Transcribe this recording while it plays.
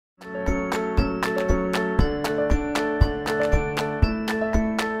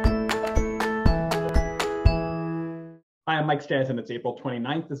I'm Mike Stanton. It's April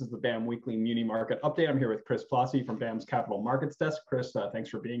 29th. This is the BAM Weekly Muni Market Update. I'm here with Chris Plossi from BAM's Capital Markets Desk. Chris, thanks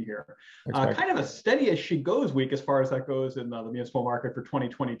for being here. Thanks, kind of a steady as she goes week as far as that goes in the municipal market for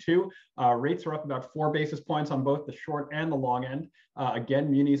 2022. Rates are up about 4 basis points on both the short and the long end.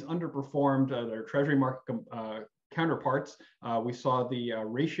 Again, munis underperformed their treasury market counterparts. We saw the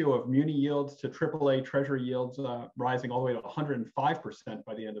ratio of muni yields to AAA treasury yields rising all the way to 105%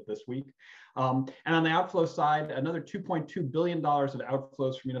 by the end of this week. And on the outflow side, another $2.2 billion of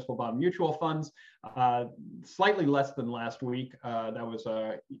outflows from municipal bond mutual funds, slightly less than last week. That was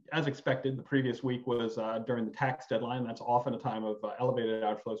as expected. The previous week was during the tax deadline. That's often a time of elevated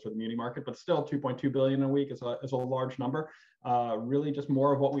outflows for the muni market, but still 2.2 billion a week is a large number. Really just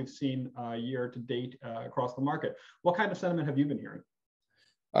more of what we've seen year to date across the market. What kind of sentiment have you been hearing?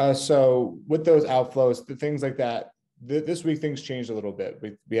 So with those outflows, the things like that, this week things changed a little bit.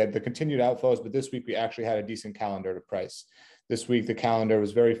 We had the continued outflows, but this week we actually had a decent calendar to price. This week the calendar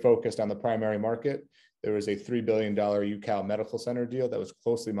was very focused on the primary market. There was a $3 billion UCal Medical Center deal that was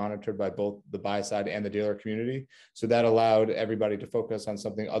closely monitored by both the buy side and the dealer community. So that allowed everybody to focus on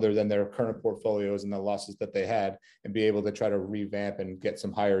something other than their current portfolios and the losses that they had and be able to try to revamp and get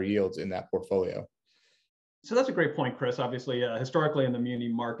some higher yields in that portfolio. So that's a great point, Chris. Obviously, historically in the muni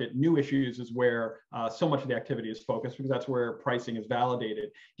market, new issues is where so much of the activity is focused because that's where pricing is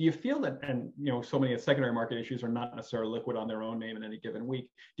validated. Do you feel that, and so many secondary market issues are not necessarily liquid on their own name in any given week.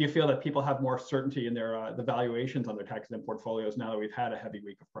 Do you feel that people have more certainty in their the valuations on their tax-exempt portfolios now that we've had a heavy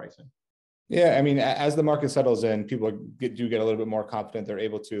week of pricing? Yeah, I mean, as the market settles in, people do get a little bit more confident. They're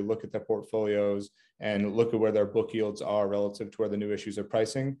able to look at their portfolios and look at where their book yields are relative to where the new issues are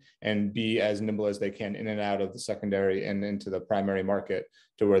pricing and be as nimble as they can in and out of the secondary and into the primary market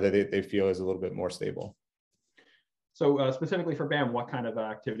to where they feel is a little bit more stable. So specifically for BAM, what kind of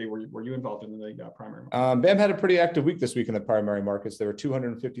activity were you involved in the primary market? BAM had a pretty active week this week in the primary markets. There were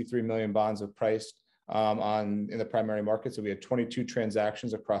 253 million bonds of priced in the primary market. So we had 22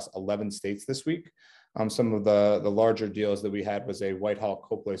 transactions across 11 states this week. Some of the larger deals that we had was a Whitehall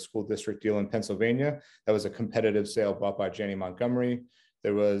Copley School District deal in Pennsylvania. That was a competitive sale bought by Janney Montgomery.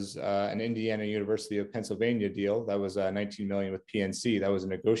 There was an Indiana University of Pennsylvania deal that was 19 million with PNC. That was a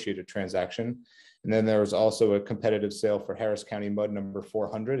negotiated transaction. And then there was also a competitive sale for Harris County Mud number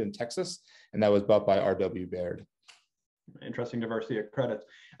 400 in Texas, and that was bought by R.W. Baird. Interesting diversity of credits.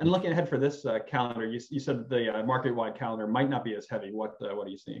 And looking ahead for this calendar, you said the market-wide calendar might not be as heavy. What are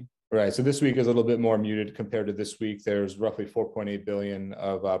you seeing? Right. So this week is a little bit more muted compared to this week. There's roughly 4.8 billion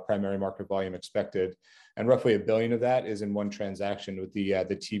of primary market volume expected, and roughly $1 billion of that is in one transaction with the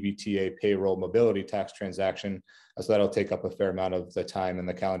TBTA payroll mobility tax transaction. So that'll take up a fair amount of the time in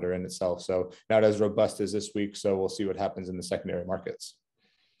the calendar in itself. So not as robust as this week. So we'll see what happens in the secondary markets.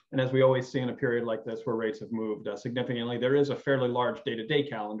 And as we always see in a period like this where rates have moved significantly, there is a fairly large day-to-day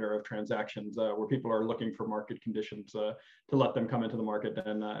calendar of transactions where people are looking for market conditions to let them come into the market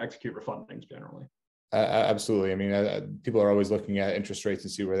and execute refundings generally. Absolutely. I mean, people are always looking at interest rates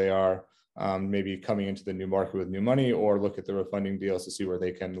and see where they are, maybe coming into the new market with new money, or look at the refunding deals to see where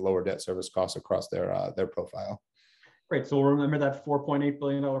they can lower debt service costs across their profile. Great. So we'll remember that $4.8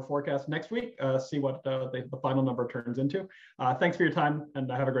 billion forecast next week, see what the final number turns into. Thanks for your time and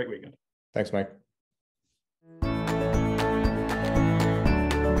have a great weekend. Thanks, Mike.